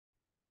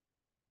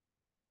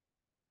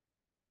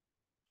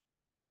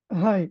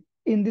Hi,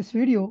 in this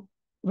video,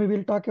 we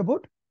will talk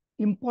about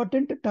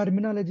important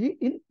terminology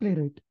in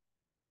Playwright.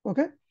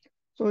 Okay,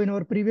 so in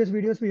our previous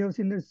videos, we have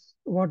seen this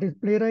what is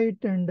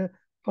Playwright and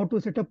how to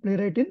set up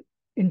Playwright in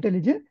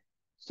IntelliJ.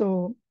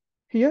 So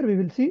here we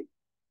will see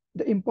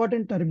the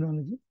important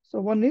terminology.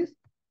 So one is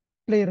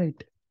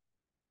Playwright.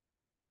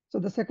 So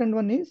the second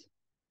one is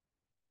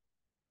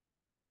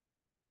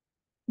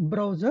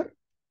browser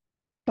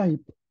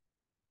type.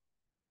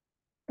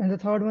 And the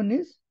third one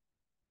is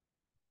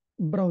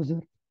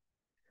browser.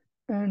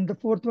 And the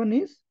fourth one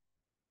is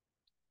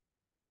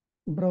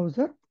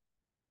browser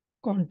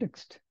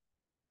context.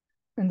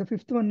 And the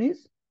fifth one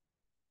is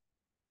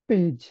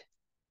page.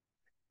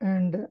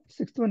 And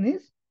sixth one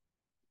is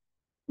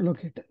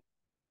locator.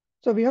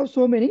 So we have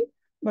so many,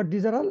 but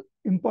these are all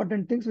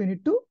important things we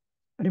need to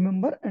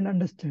remember and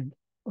understand.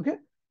 Okay.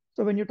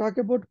 So when you talk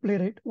about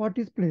Playwright, what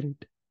is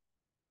Playwright?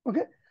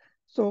 Okay.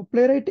 So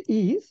Playwright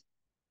is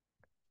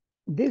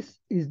this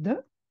is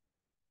the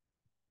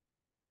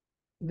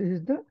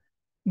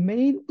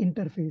main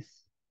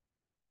interface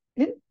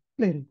in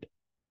Playwright.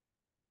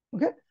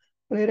 Okay.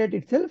 Playwright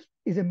itself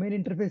is a main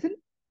interface in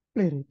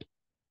Playwright.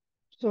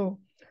 So,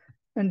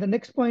 and the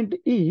next point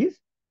is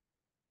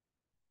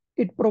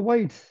it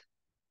provides,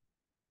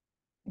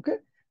 okay,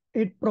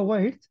 it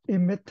provides a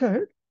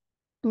method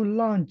to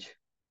launch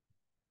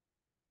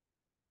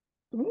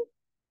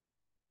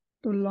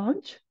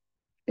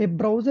a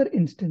browser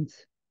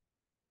instance.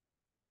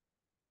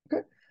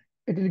 Okay,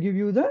 it will give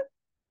you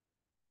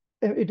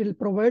it will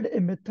provide a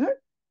method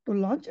to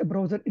launch a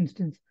browser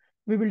instance.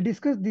 We will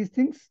discuss these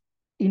things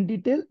in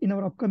detail in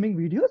our upcoming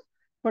videos,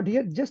 but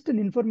here just an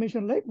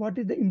information like what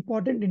is the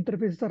important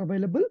interfaces are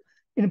available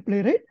in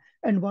Playwright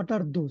and what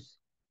are those,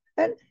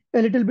 and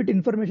a little bit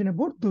information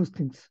about those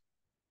things.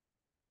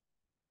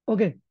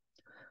 Okay,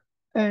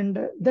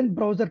 and then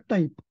browser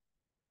type.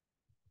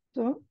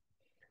 So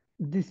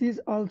this is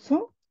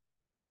also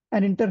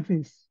an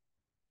interface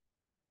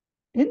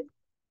in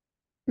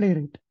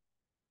Playwright.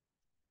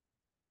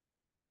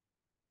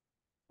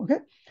 Okay,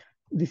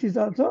 this is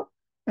also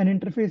an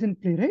interface in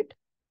Playwright.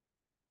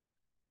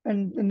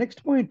 And the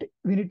next point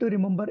we need to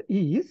remember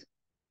is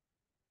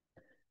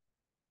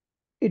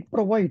it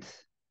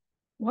provides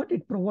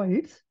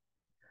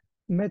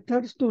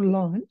methods to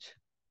launch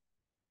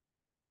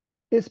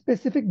a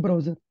specific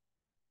browser.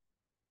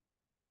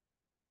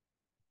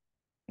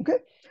 Okay,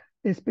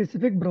 a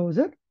specific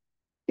browser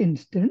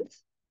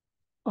instance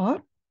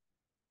or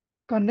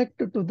connect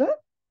to the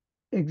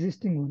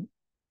existing one.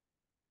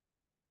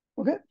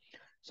 Okay,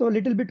 so a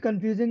little bit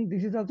confusing.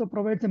 This is also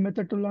provides a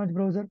method to launch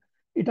browser.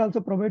 It also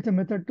provides a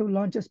method to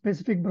launch a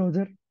specific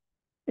browser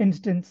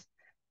instance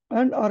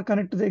and or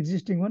connect to the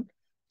existing one.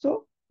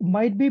 So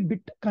might be a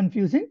bit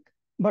confusing,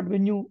 but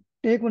when you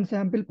take one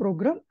sample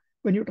program,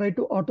 when you try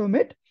to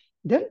automate,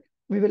 then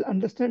we will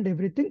understand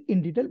everything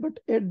in detail. But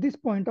at this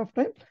point of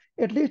time,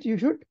 at least you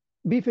should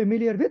be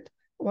familiar with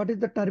what is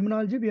the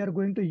terminology we are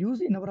going to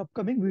use in our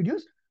upcoming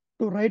videos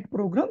to write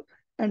program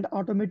and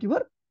automate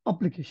your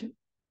application.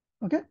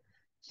 Okay,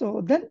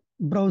 so then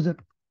browser.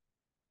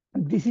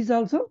 This is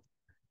also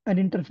an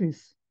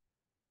interface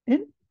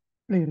in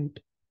Playwright.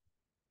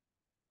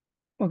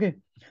 Okay,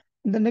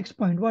 the next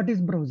point, what is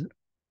browser?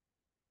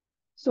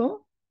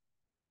 So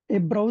a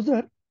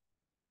browser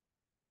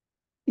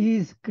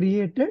is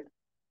created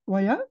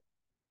via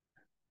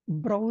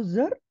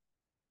browser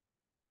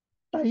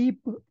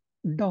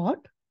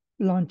type.launch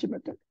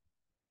method.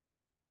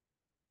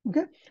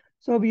 Okay,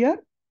 so we are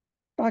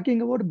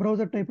talking about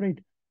browser type, right?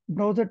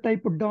 Browser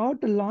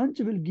type.launch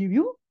will give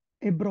you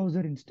a browser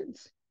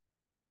instance.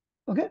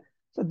 Okay,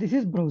 so this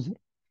is browser.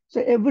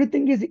 So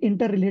everything is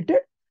interrelated.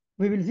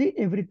 We will see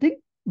everything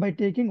by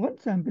taking one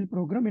sample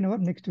program in our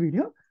next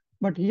video.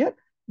 But here,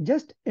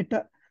 just a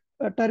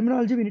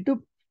terminology we need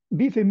to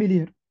be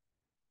familiar.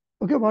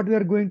 Okay, what we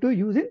are going to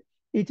use in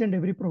each and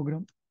every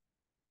program.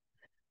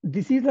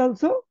 This is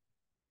also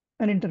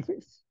an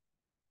interface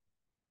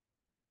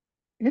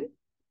in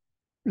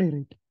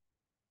Playwright.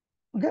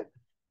 Okay,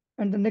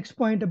 and the next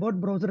point about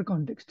browser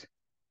context.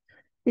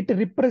 It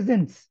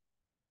represents,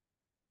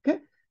 okay,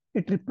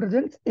 it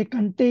represents a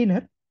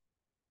container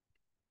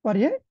for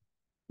a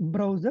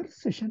browser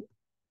session.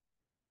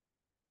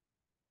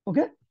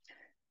 Okay,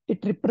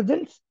 it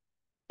represents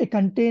a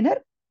container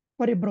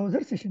for a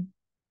browser session.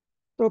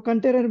 So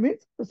container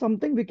means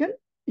something we can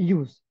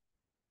use.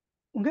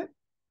 Okay,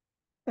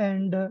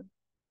 and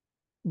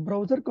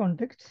browser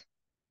context,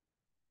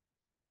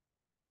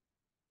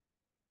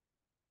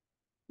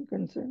 you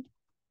can say.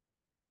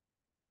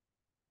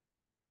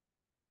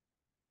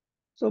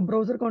 So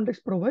browser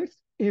context provides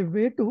a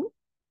way to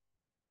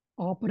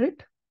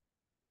operate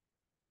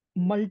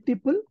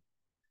multiple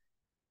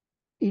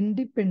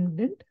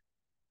independent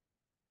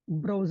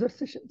browser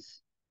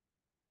sessions.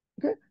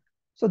 Okay,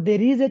 so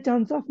there is a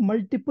chance of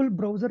multiple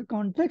browser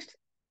contexts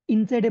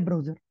inside a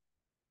browser.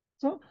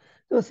 So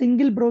a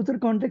single browser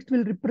context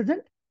will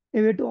represent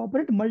a way to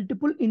operate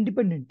multiple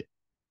independent,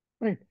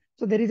 right?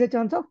 So there is a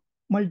chance of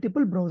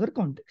multiple browser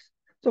contexts.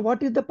 So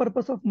what is the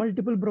purpose of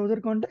multiple browser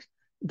context?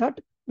 That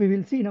we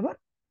will see in our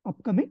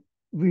upcoming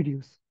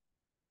videos.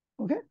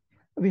 Okay,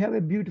 we have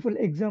a beautiful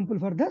example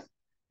for this,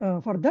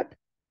 for that.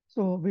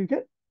 So we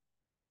can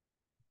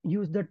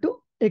use that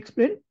to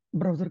explain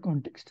browser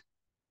context.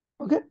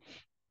 Okay,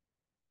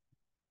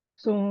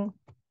 so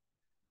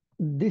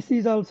this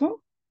is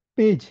also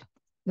page.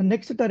 The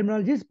next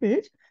terminology is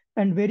page,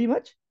 and very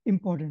much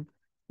important.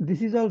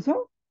 This is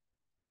also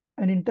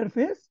an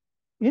interface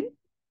in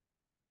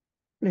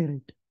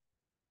Playwright.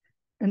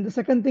 And the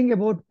second thing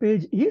about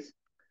page is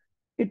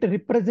it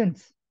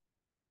represents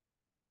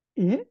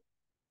a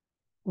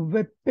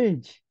web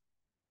page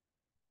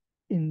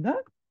in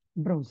the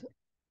browser.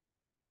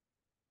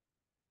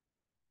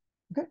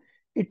 Okay,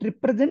 it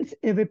represents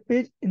a web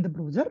page in the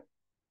browser.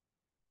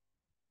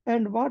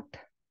 And what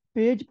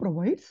page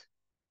provides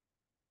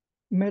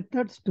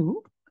methods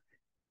to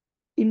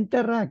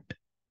interact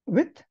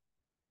with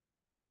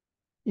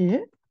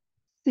a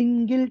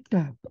single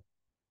tab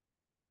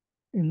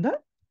in the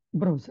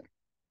browser.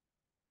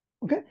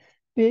 Okay,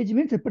 page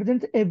means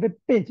represents a web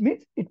page,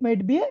 means it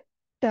might be a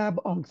tab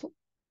also.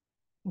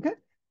 Okay,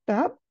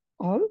 tab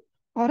all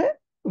or a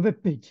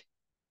web page.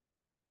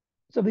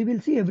 So we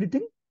will see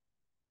everything.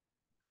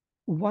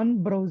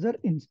 One browser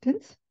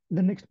instance.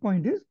 The next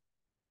point is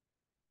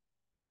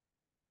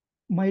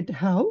might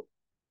have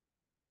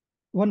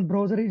one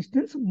browser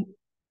instance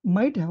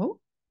might have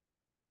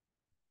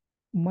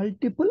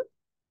multiple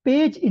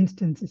page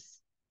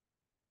instances.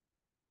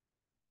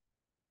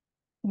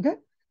 Okay,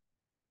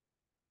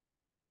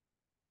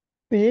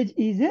 page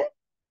is a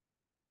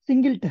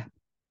single tab.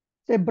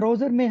 So a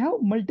browser may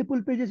have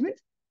multiple pages,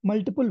 means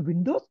multiple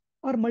windows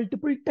or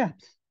multiple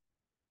tabs.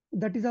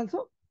 That is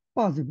also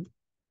possible.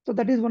 So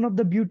that is one of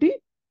the beauty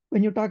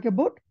when you talk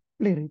about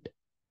Playwright.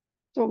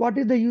 So what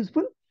is the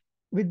useful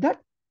with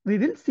that? We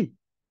will see.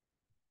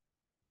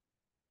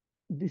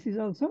 This is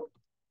also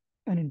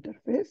an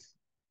interface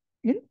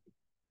in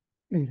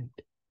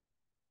Playwright.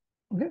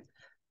 Okay.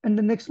 And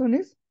the next one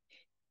is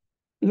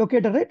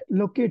locator, right?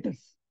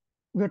 Locators.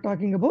 We are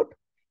talking about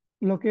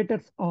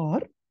locators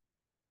are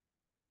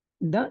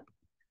the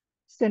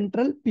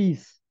central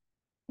piece.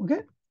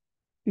 Okay.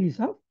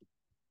 Piece of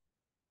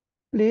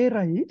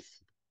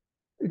Playwrights.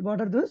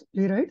 What are those?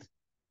 Playwrights,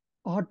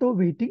 auto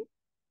waiting,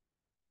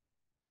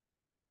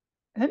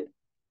 and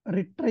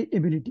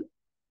retriability.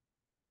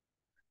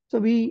 So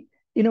we,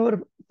 in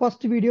our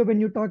first video,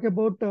 when you talk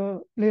about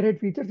Playwright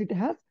features, it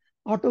has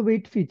auto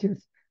wait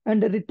features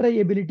and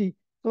retriability.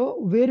 So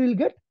where you will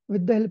get,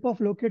 with the help of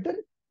locator,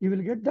 you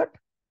will get that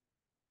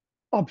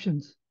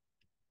options.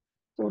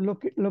 So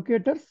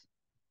locators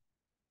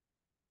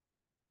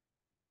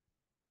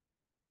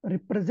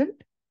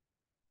represent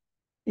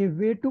a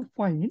way to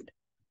find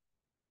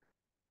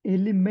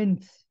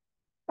elements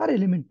or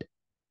element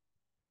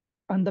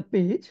on the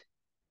page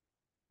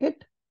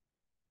at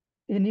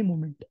any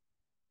moment.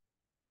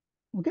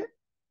 Okay,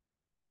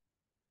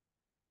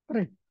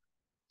 right.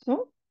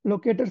 So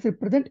locators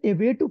represent a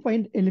way to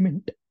find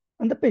element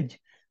on the page.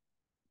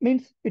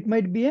 Means it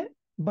might be a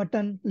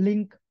button,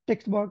 link,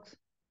 text box,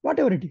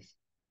 whatever it is.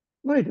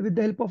 Right, with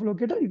the help of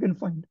locator, you can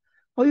find.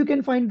 How you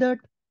can find that?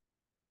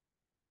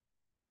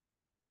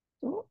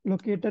 So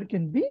locator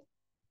can be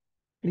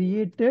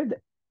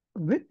created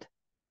with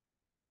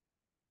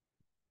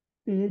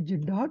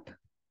page.locator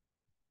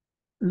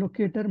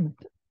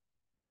method.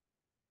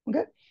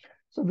 Okay,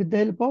 so with the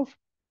help of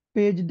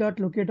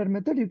page.locator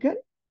method, you can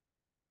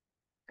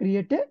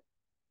create a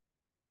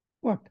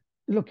what?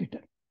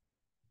 Locator.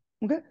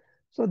 Okay,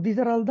 so these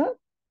are all the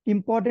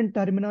important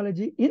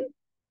terminology in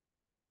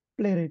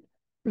Playwright.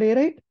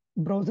 Playwright,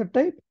 browser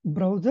type,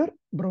 browser,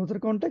 browser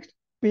context,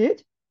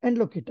 page, and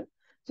locator.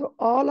 So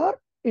all are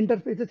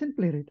interfaces in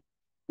Playwright.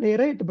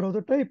 Playwright,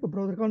 browser type,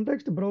 browser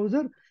context,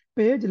 browser,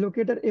 page,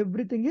 locator,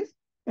 everything is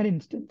an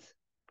instance.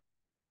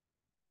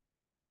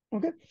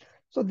 Okay,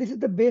 so this is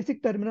the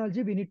basic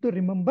terminology we need to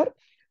remember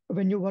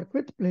when you work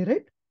with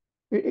Playwright.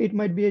 It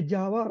might be a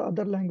Java or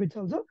other language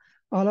also.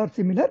 All are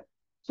similar.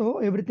 So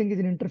everything is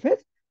an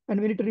interface, and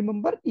we need to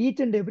remember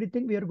each and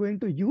everything we are going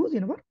to use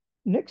in our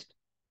next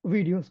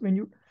videos. When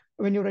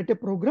you write a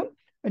program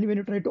and when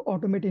you try to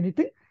automate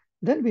anything,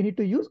 then we need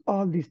to use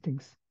all these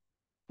things.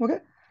 Okay,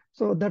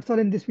 so that's all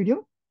in this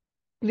video.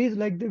 Please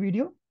like the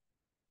video,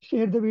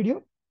 share the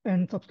video,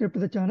 and subscribe to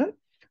the channel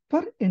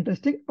for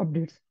interesting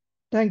updates.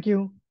 Thank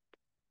you.